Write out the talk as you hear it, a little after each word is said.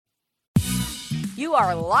You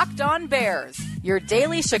are Locked On Bears, your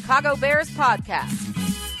daily Chicago Bears podcast.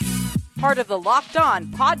 Part of the Locked On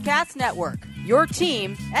Podcast Network, your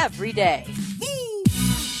team every day.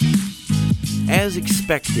 As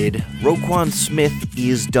expected, Roquan Smith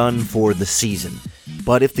is done for the season.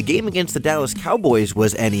 But if the game against the Dallas Cowboys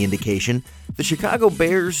was any indication, the Chicago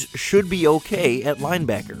Bears should be okay at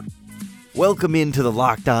linebacker. Welcome into the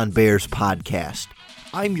Locked On Bears podcast.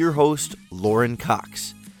 I'm your host, Lauren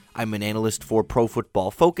Cox. I'm an analyst for Pro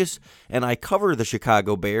Football Focus, and I cover the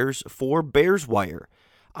Chicago Bears for Bears Wire.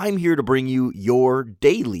 I'm here to bring you your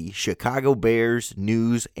daily Chicago Bears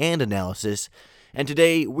news and analysis, and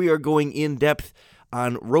today we are going in depth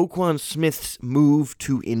on Roquan Smith's move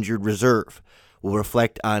to injured reserve. We'll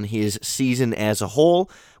reflect on his season as a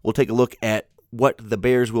whole. We'll take a look at what the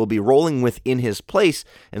Bears will be rolling with in his place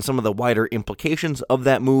and some of the wider implications of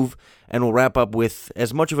that move. And we'll wrap up with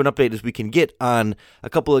as much of an update as we can get on a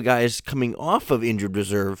couple of guys coming off of injured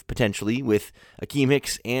reserve, potentially, with Akiem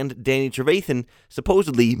Hicks and Danny Trevathan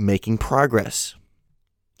supposedly making progress.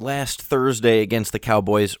 Last Thursday against the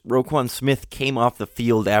Cowboys, Roquan Smith came off the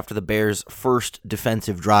field after the Bears' first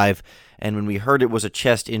defensive drive, and when we heard it was a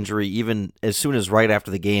chest injury, even as soon as right after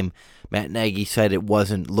the game, Matt Nagy said it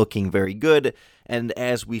wasn't looking very good, and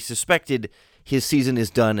as we suspected, his season is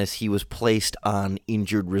done as he was placed on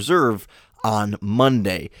injured reserve on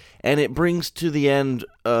Monday. And it brings to the end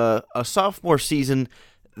a sophomore season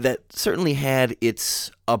that certainly had its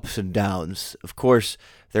ups and downs. Of course,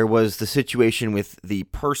 there was the situation with the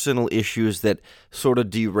personal issues that sort of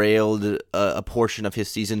derailed a portion of his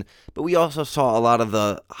season, but we also saw a lot of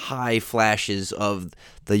the high flashes of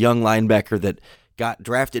the young linebacker that got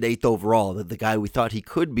drafted 8th overall, the guy we thought he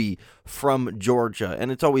could be from Georgia.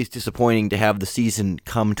 And it's always disappointing to have the season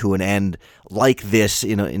come to an end like this,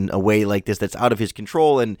 in a way like this that's out of his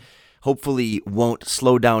control and hopefully won't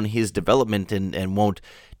slow down his development and won't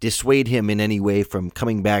dissuade him in any way from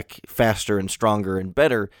coming back faster and stronger and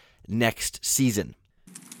better next season.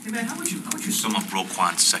 Hey man, how would you sum up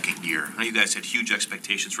Roquan's second year? I know you guys had huge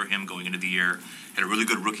expectations for him going into the year. Had a really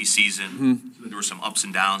good rookie season. Mm-hmm. There were some ups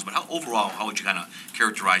and downs, but how would you kind of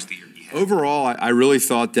characterize the year he had? Overall, I really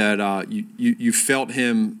thought that you felt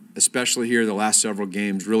him, especially here the last several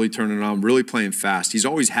games, really turning on, really playing fast. He's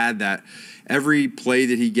always had that. Every play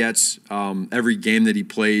that he gets, every game that he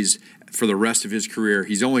plays for the rest of his career,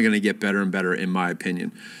 he's only going to get better and better, in my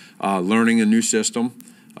opinion. Learning a new system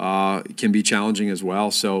can be challenging as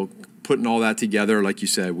well. So putting all that together, like you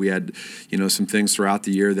said, we had some things throughout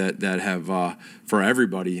the year that have for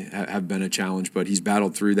everybody have been a challenge. But he's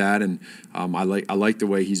battled through that, and I like the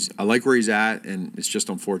way I like where he's at, and it's just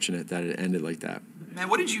unfortunate that it ended like that. Man,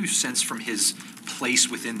 what did you sense from his place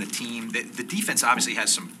within the team? The defense obviously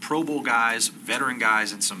has some Pro Bowl guys, veteran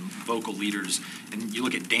guys, and some vocal leaders. And you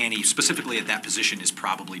look at Danny, specifically at that position, is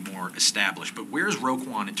probably more established. But where's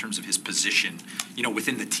Roquan in terms of his position,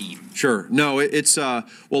 within the team? Sure. No, it's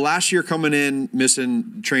last year coming in,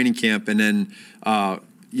 missing training camp, and then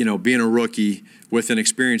being a rookie with an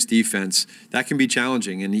experienced defense, that can be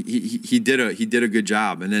challenging, and he did a good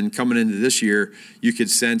job. And then coming into this year, you could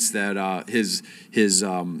sense that his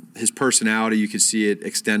personality, you could see it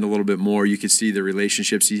extend a little bit more. You could see the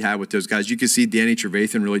relationships he had with those guys. You could see Danny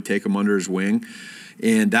Trevathan really take him under his wing,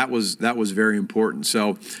 and that was very important.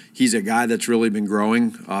 So he's a guy that's really been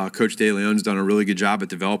growing. Coach De Leon's done a really good job at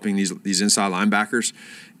developing these inside linebackers,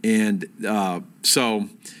 and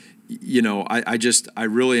I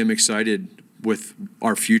really am excited with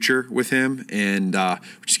our future with him, and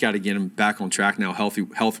we just got to get him back on track now,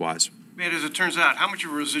 health-wise. Man, as it turns out, how much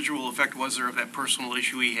of a residual effect was there of that personal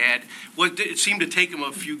issue he had? It seemed to take him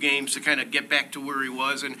a few games to kind of get back to where he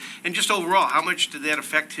was, and just overall, how much did that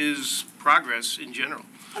affect his progress in general?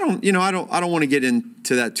 I don't want to get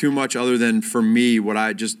into that too much, other than for me, what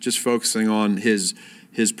I just focusing on his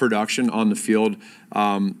production on the field.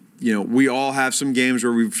 We all have some games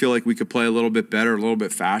where we feel like we could play a little bit better, a little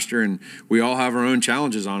bit faster, and we all have our own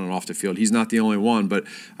challenges on and off the field. He's not the only one, but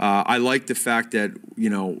I like the fact that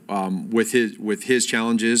with his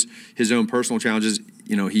challenges, his own personal challenges,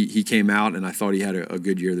 he came out, and I thought he had a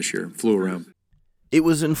good year this year. Flew around. It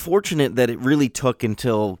was unfortunate that it really took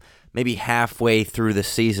until maybe halfway through the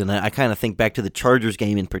season. I kind of think back to the Chargers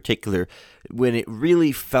game in particular, when it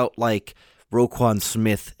really felt like Roquan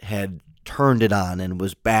Smith had turned it on and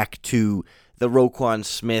was back to the Roquan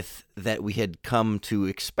Smith that we had come to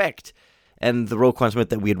expect, and the Roquan Smith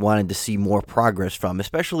that we had wanted to see more progress from,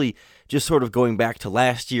 especially just sort of going back to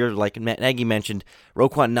last year. Like Matt Nagy mentioned,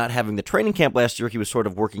 Roquan not having the training camp last year, he was sort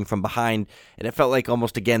of working from behind, and it felt like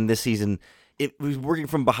almost again this season it was working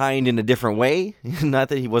from behind in a different way. Not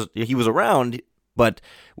that he was around, but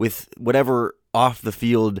with whatever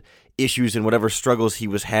off-the-field issues and whatever struggles he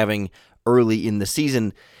was having early in the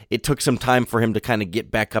season, it took some time for him to kind of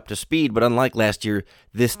get back up to speed. But unlike last year,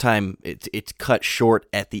 this time it's cut short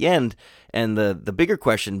at the end. And the bigger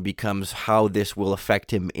question becomes how this will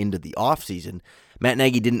affect him into the offseason. Matt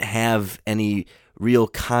Nagy didn't have any real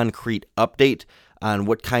concrete update on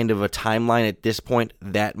what kind of a timeline at this point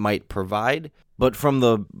that might provide. But from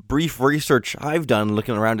the brief research I've done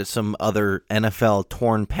looking around at some other NFL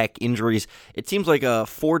torn pec injuries, it seems like a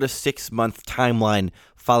 4 to 6 month timeline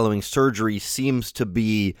following surgery seems to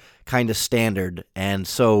be kind of standard. And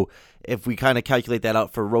so if we kind of calculate that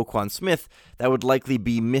out for Roquan Smith, that would likely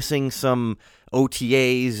be missing some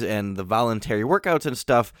OTAs and the voluntary workouts and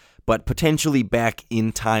stuff, but potentially back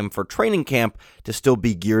in time for training camp to still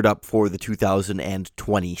be geared up for the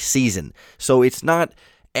 2020 season. So it's not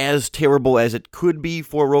as terrible as it could be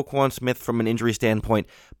for Roquan Smith from an injury standpoint,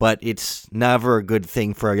 but it's never a good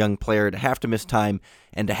thing for a young player to have to miss time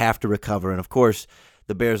and to have to recover. And of course,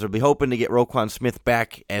 the Bears will be hoping to get Roquan Smith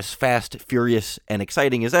back as fast, furious, and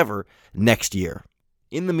exciting as ever next year.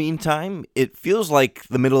 In the meantime, it feels like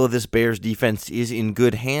the middle of this Bears defense is in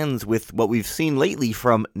good hands with what we've seen lately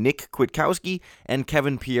from Nick Kwiatkowski and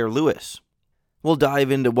Kevin Pierre-Louis. We'll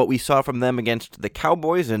dive into what we saw from them against the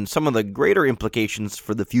Cowboys and some of the greater implications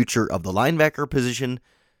for the future of the linebacker position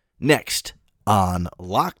next on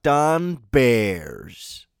Locked On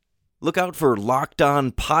Bears. Look out for Locked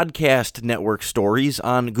On Podcast Network stories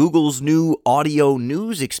on Google's new audio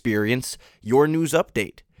news experience, Your News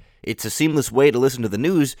Update. It's a seamless way to listen to the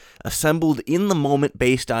news, assembled in the moment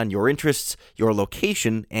based on your interests, your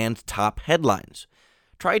location, and top headlines.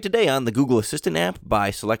 Try it today on the Google Assistant app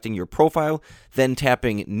by selecting your profile, then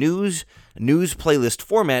tapping News Playlist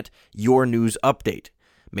Format, Your News Update.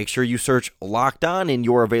 Make sure you search Locked On in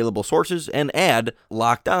your available sources and add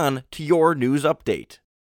Locked On to your news update.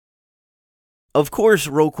 Of course,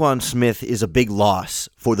 Roquan Smith is a big loss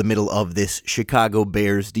for the middle of this Chicago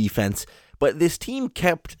Bears defense, but this team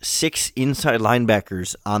kept 6 inside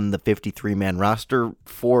linebackers on the 53-man roster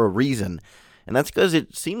for a reason, and that's because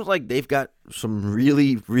it seems like they've got some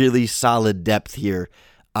really, really solid depth here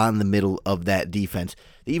on the middle of that defense.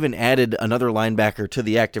 They even added another linebacker to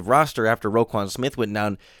the active roster after Roquan Smith went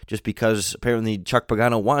down, just because apparently Chuck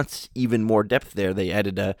Pagano wants even more depth there. They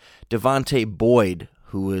added Devontae Boyd,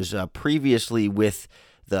 who was previously with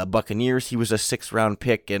the Buccaneers. He was a 6th-round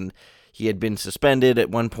pick, and he had been suspended at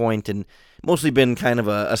one point and mostly been kind of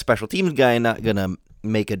a special teams guy, not going to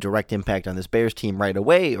make a direct impact on this Bears team right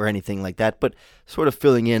away or anything like that, but sort of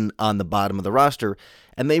filling in on the bottom of the roster.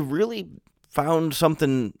 And they really found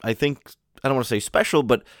something, I think, I don't want to say special,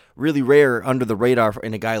 but really rare under the radar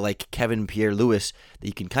in a guy like Kevin Pierre-Louis that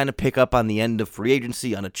you can kind of pick up on the end of free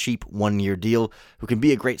agency on a cheap 1-year deal, who can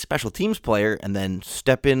be a great special teams player and then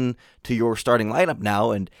step in to your starting lineup now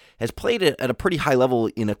and has played it at a pretty high level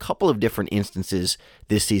in a couple of different instances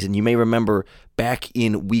this season. You may remember back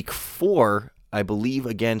in week 4, I believe,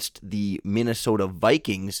 against the Minnesota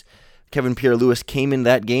Vikings, Kevin Pierre-Louis came in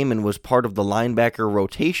that game and was part of the linebacker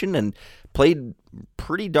rotation and played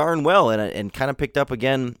pretty darn well and kind of picked up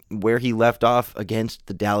again where he left off against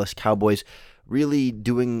the Dallas Cowboys, really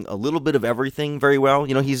doing a little bit of everything very well.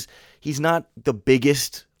 You know, he's not the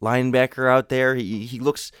biggest linebacker out there. He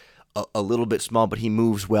looks a little bit small, but he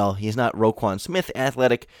moves well. He's not Roquan Smith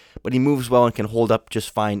athletic, but he moves well and can hold up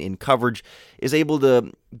just fine in coverage, is able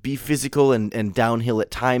to be physical and downhill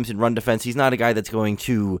at times in run defense. He's not a guy that's going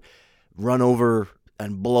to run over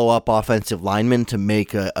and blow up offensive linemen to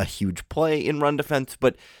make a huge play in run defense,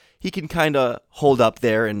 but he can kind of hold up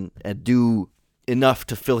there and do enough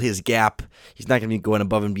to fill his gap. He's not going to be going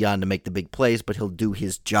above and beyond to make the big plays, but he'll do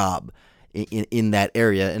his job in that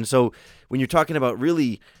area. And so when you're talking about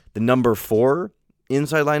really the number 4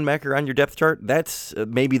 inside linebacker on your depth chart, that's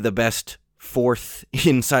maybe the best 4th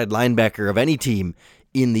inside linebacker of any team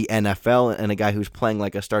in the NFL, and a guy who's playing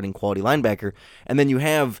like a starting quality linebacker. And then you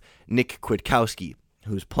have Nick Kwiatkowski,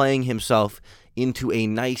 who's playing himself into a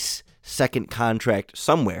nice second contract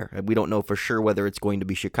somewhere. We don't know for sure whether it's going to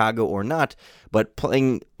be Chicago or not, but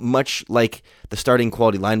playing much like the starting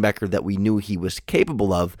quality linebacker that we knew he was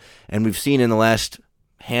capable of. And we've seen in the last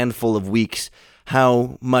handful of weeks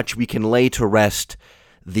how much we can lay to rest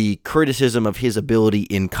the criticism of his ability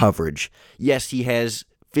in coverage. Yes, he has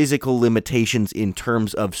physical limitations in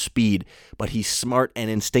terms of speed, but he's smart and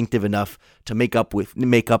instinctive enough to make up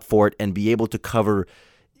for it and be able to cover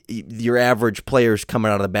your average players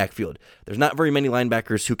coming out of the backfield. There's not very many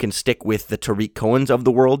linebackers who can stick with the Tariq Cohens of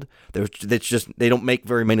the world. They don't make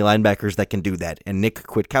very many linebackers that can do that, and Nick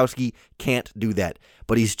Kwiatkowski can't do that.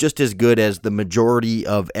 But he's just as good as the majority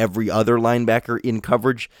of every other linebacker in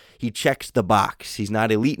coverage. He checks the box. He's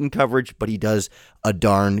not elite in coverage, but he does a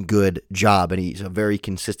darn good job, and he's a very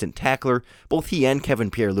consistent tackler. Both he and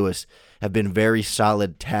Kevin Pierre-Louis have been very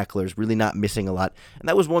solid tacklers, really not missing a lot. And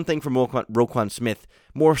that was one thing from Roquan Smith,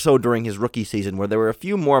 more so during his rookie season, where there were a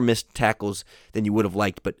few more missed tackles than you would have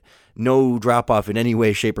liked, but no drop-off in any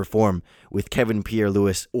way, shape, or form with Kevin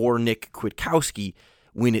Pierre-Louis or Nick Kwiatkowski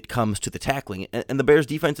when it comes to the tackling. And the Bears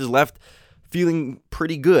defense is left feeling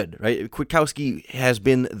pretty good, right? Kwiatkowski has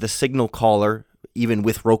been the signal caller, even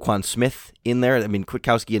with Roquan Smith in there. I mean,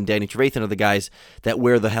 Kwiatkowski and Danny Trevathan are the guys that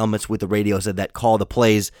wear the helmets with the radios and that call the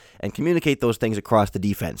plays and communicate those things across the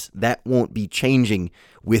defense. That won't be changing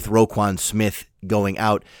with Roquan Smith going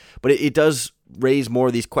out. But it does raise more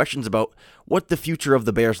of these questions about what the future of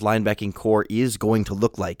the Bears linebacking core is going to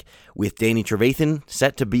look like, with Danny Trevathan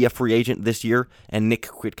set to be a free agent this year and Nick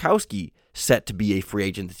Kwiatkowski set to be a free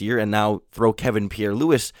agent this year, and now throw Kevin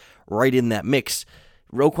Pierre-Louis right in that mix.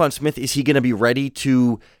 Roquan Smith, is he going to be ready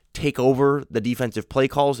to take over the defensive play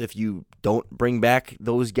calls if you don't bring back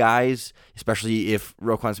those guys, especially if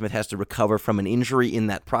Roquan Smith has to recover from an injury in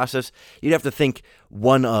that process? You'd have to think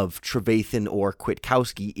one of Trevathan or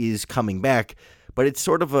Kwiatkowski is coming back, but it's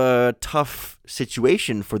sort of a tough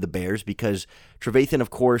situation for the Bears because Trevathan, of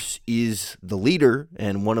course, is the leader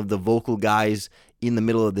and one of the vocal guys in the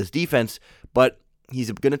middle of this defense, but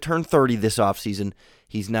he's going to turn 30 this offseason.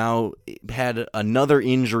 He's now had another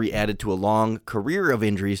injury added to a long career of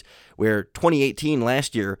injuries, where 2018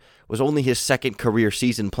 last year was only his second career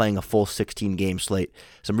season playing a full 16-game slate.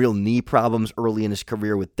 Some real knee problems early in his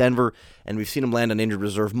career with Denver, and we've seen him land on injured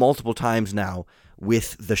reserve multiple times now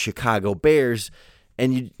with the Chicago Bears.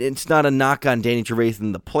 And it's not a knock on Danny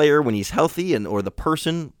Trevathan, the player, when he's healthy, or the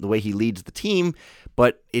person, the way he leads the team,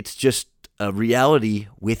 but it's just a reality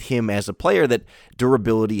with him as a player that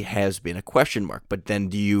durability has been a question mark. But then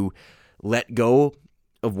do you let go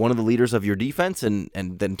of one of the leaders of your defense and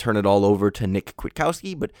then turn it all over to Nick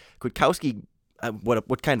Kwiatkowski? But Kwiatkowski,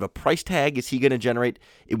 what kind of a price tag is he going to generate?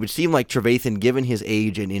 It would seem like Trevathan, given his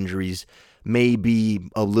age and injuries, may be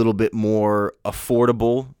a little bit more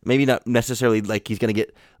affordable. Maybe not necessarily like he's going to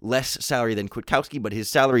get less salary than Kwiatkowski, but his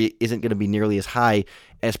salary isn't going to be nearly as high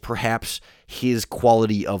as perhaps his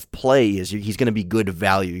quality of play is. He's going to be good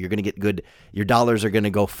value. You're going to get good. Your dollars are going to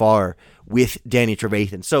go far with Danny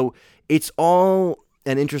Trevathan. So it's all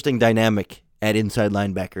an interesting dynamic at inside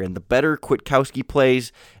linebacker, and the better Kwiatkowski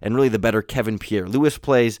plays, and really the better Kevin Pierre-Louis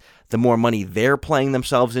plays, the more money they're playing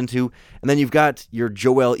themselves into. And then you've got your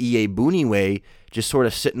Joel Iyiegbuniwe just sort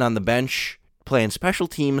of sitting on the bench, playing special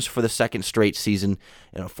teams for the second straight season,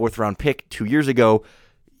 fourth-round pick 2 years ago.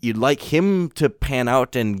 You'd like him to pan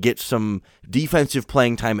out and get some defensive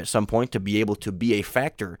playing time at some point to be able to be a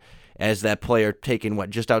factor as that player taken,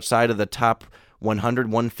 just outside of the top 100,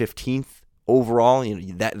 115th overall.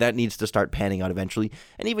 That needs to start panning out eventually.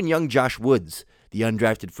 And even young Josh Woods, the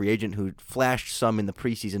undrafted free agent who flashed some in the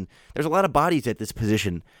preseason. There's a lot of bodies at this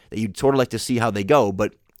position that you'd sort of like to see how they go,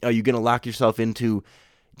 but are you going to lock yourself into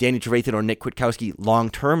Danny Trevathan or Nick Kwiatkowski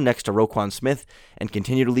long-term next to Roquan Smith and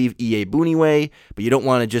continue to leave Iyiegbuniwe, but you don't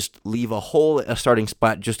want to just leave a starting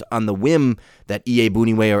spot just on the whim that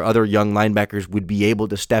Iyiegbuniwe or other young linebackers would be able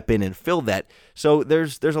to step in and fill that. So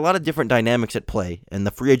there's a lot of different dynamics at play, and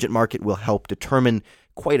the free agent market will help determine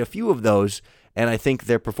quite a few of those, and I think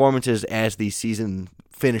their performances as the season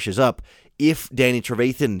finishes up, if Danny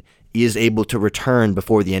Trevathan is able to return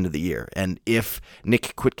before the end of the year, and if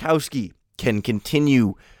Nick Kwiatkowski can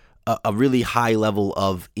continue a really high level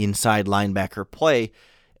of inside linebacker play,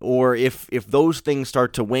 or if those things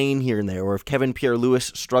start to wane here and there, or if Kevin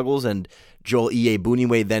Pierre-Louis struggles and Joel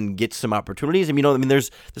Iyiegbuniwe then gets some opportunities. There's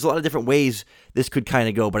a lot of different ways this could kind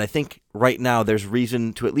of go, but I think right now there's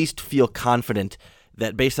reason to at least feel confident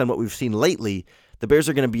that based on what we've seen lately, the Bears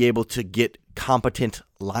are going to be able to get competent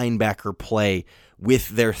linebacker play with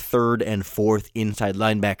their third and fourth inside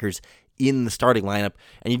linebackers in the starting lineup,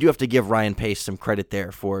 and you do have to give Ryan Pace some credit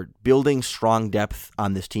there for building strong depth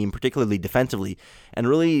on this team, particularly defensively, and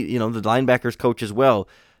really, the linebackers coach as well,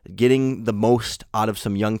 getting the most out of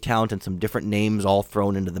some young talent and some different names all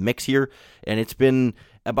thrown into the mix here, and it's been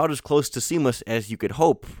about as close to seamless as you could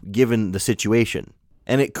hope given the situation.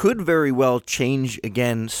 And it could very well change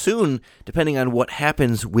again soon, depending on what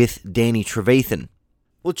happens with Danny Trevathan.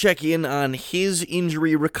 We'll check in on his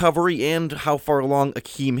injury recovery and how far along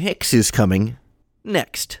Akeem Hicks is coming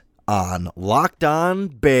next on Locked On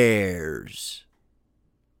Bears.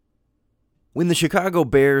 When the Chicago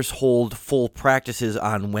Bears hold full practices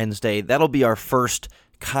on Wednesday, that'll be our first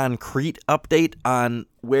concrete update on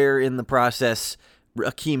where in the process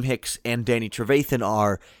Akiem Hicks and Danny Trevathan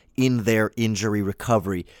are in their injury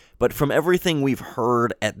recovery. But from everything we've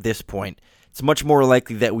heard at this point, it's much more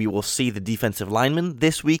likely that we will see the defensive lineman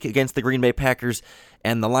this week against the Green Bay Packers,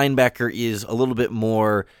 and the linebacker is a little bit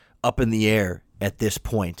more up in the air at this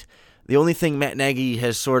point. The only thing Matt Nagy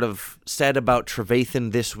has sort of said about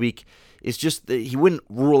Trevathan this week is just that he wouldn't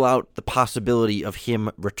rule out the possibility of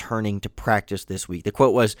him returning to practice this week. The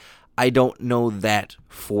quote was, "I don't know that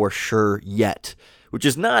for sure yet," which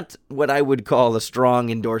is not what I would call a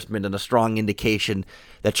strong endorsement and a strong indication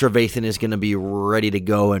that Trevathan is going to be ready to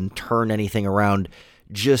go and turn anything around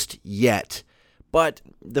just yet. But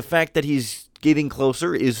the fact that he's getting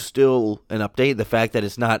closer is still an update. The fact that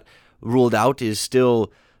it's not ruled out is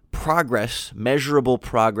still progress, measurable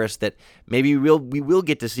progress that maybe we will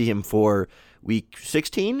get to see him for week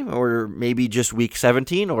 16 or maybe just week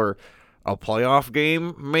 17 or a playoff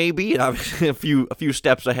game, maybe. Obviously, a few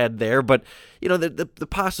steps ahead there, but the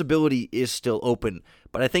possibility is still open.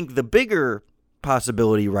 But I think the bigger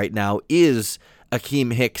possibility right now is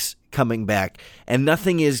Akiem Hicks coming back, and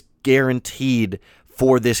nothing is guaranteed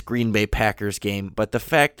for this Green Bay Packers game. But the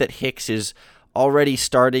fact that Hicks is already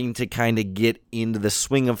starting to kind of get into the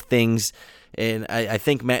swing of things, and I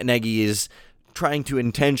think Matt Nagy is trying to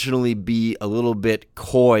intentionally be a little bit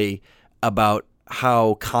coy about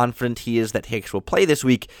how confident he is that Hicks will play this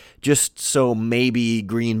week, just so maybe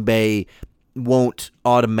Green Bay won't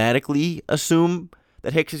automatically assume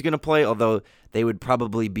that Hicks is going to play, although they would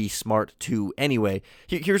probably be smart to anyway.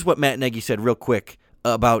 Here's what Matt Nagy said real quick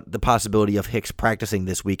about the possibility of Hicks practicing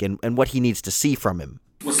this week and what he needs to see from him.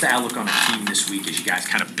 What's the outlook on the team this week as you guys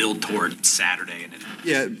kind of build toward Saturday?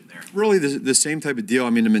 Yeah, really the same type of deal.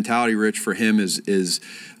 I mean, the mentality, Rich, for him is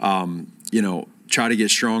try to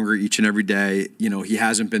get stronger each and every day. He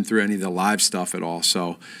hasn't been through any of the live stuff at all.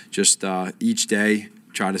 So just each day,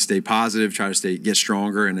 try to stay positive, get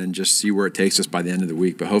stronger, and then just see where it takes us by the end of the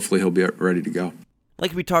week. But hopefully he'll be ready to go.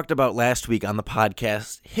 Like we talked about last week on the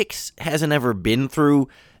podcast, Hicks hasn't ever been through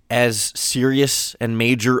as serious and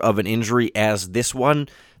major of an injury as this one,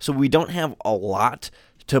 so we don't have a lot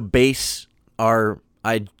to base our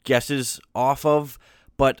guesses off of,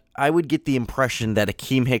 but I would get the impression that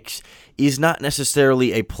Akiem Hicks is not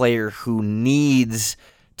necessarily a player who needs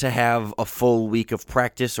to have a full week of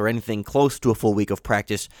practice or anything close to a full week of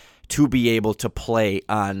practice to be able to play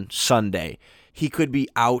on Sunday. He could be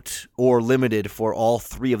out or limited for all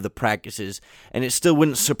three of the practices, and it still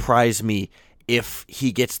wouldn't surprise me if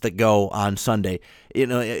he gets the go on Sunday,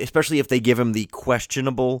 especially if they give him the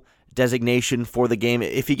questionable designation for the game.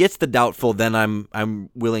 If he gets the doubtful, then I'm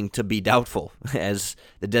willing to be doubtful, as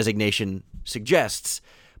the designation suggests.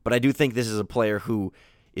 But I do think this is a player who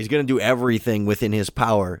is going to do everything within his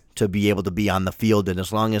power to be able to be on the field, and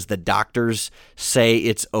as long as the doctors say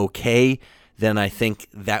it's okay, then I think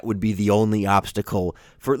that would be the only obstacle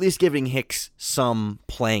for at least giving Hicks some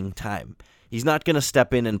playing time. He's not going to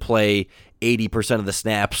step in and play 80% of the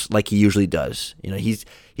snaps like he usually does.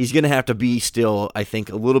 He's going to have to be still, I think,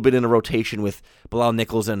 a little bit in a rotation with Bilal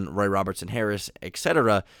Nichols and Roy Robertson Harris,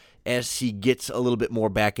 etc., as he gets a little bit more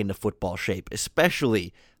back into football shape,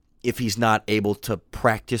 especially if he's not able to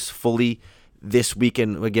practice fully this week.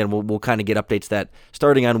 And again, we'll kind of get updates that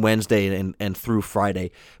starting on Wednesday and through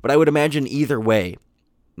Friday. But I would imagine either way,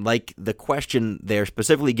 like the question there,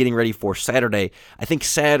 specifically getting ready for Saturday, I think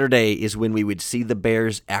Saturday is when we would see the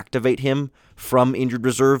Bears activate him from injured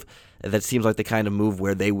reserve. That seems like the kind of move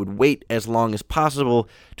where they would wait as long as possible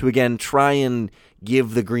to, again, try and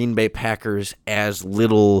give the Green Bay Packers as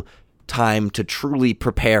little time to truly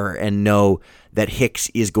prepare and know that Hicks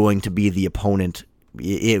is going to be the opponent,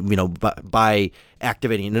 by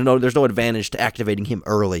activating. There's no advantage to activating him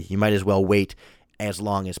early. You might as well wait as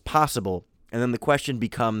long as possible. And then the question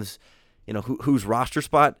becomes, whose roster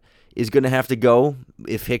spot is going to have to go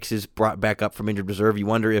if Hicks is brought back up from injured reserve. You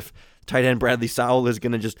wonder if tight end Bradley Sowell is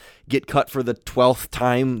going to just get cut for the 12th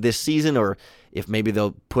time this season, or if maybe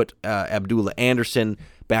they'll put Abdullah Anderson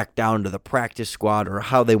back down to the practice squad, or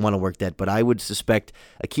how they want to work that. But I would suspect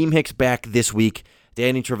Akiem Hicks back this week.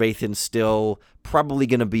 Danny Trevathan still probably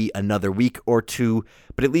going to be another week or two,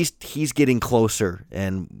 but at least he's getting closer,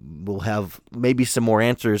 and we'll have maybe some more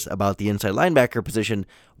answers about the inside linebacker position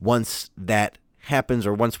once that happens,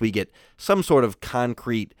 or once we get some sort of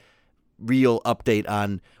concrete, real update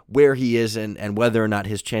on where he is and whether or not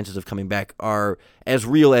his chances of coming back are as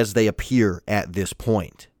real as they appear at this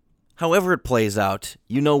point. However it plays out,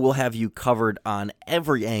 we'll have you covered on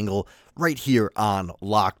every angle right here on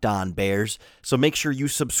Locked On Bears. So make sure you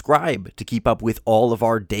subscribe to keep up with all of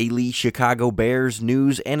our daily Chicago Bears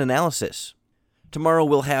news and analysis. Tomorrow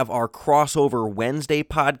we'll have our crossover Wednesday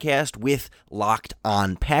podcast with Locked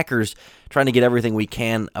On Packers, trying to get everything we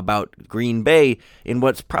can about Green Bay in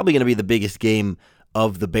what's probably going to be the biggest game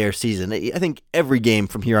of the Bears season. I think every game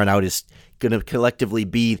from here on out is going to collectively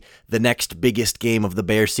be the next biggest game of the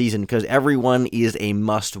Bears season because everyone is a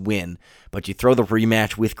must win. But you throw the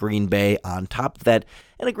rematch with Green Bay on top of that,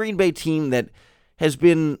 and a Green Bay team that has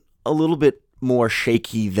been a little bit more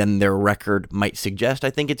shaky than their record might suggest. I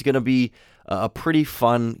think it's going to be a pretty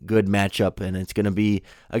fun, good matchup, and it's going to be,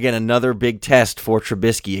 again, another big test for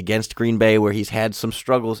Trubisky against Green Bay, where he's had some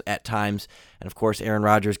struggles at times, and of course Aaron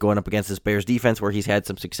Rodgers going up against this Bears defense where he's had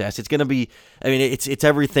some success. It's going to be, it's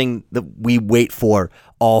everything that we wait for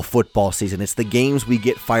all football season. It's the games we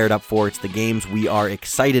get fired up for. It's the games we are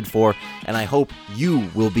excited for, and I hope you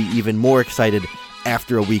will be even more excited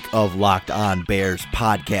after a week of Locked On Bears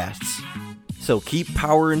podcasts. So keep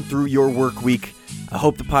powering through your work week. I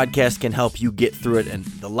hope the podcast can help you get through it, and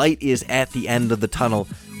the light is at the end of the tunnel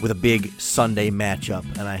with a big Sunday matchup.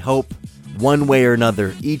 And I hope, one way or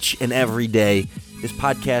another, each and every day, this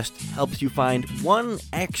podcast helps you find one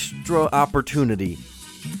extra opportunity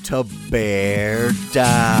to bear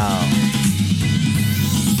down.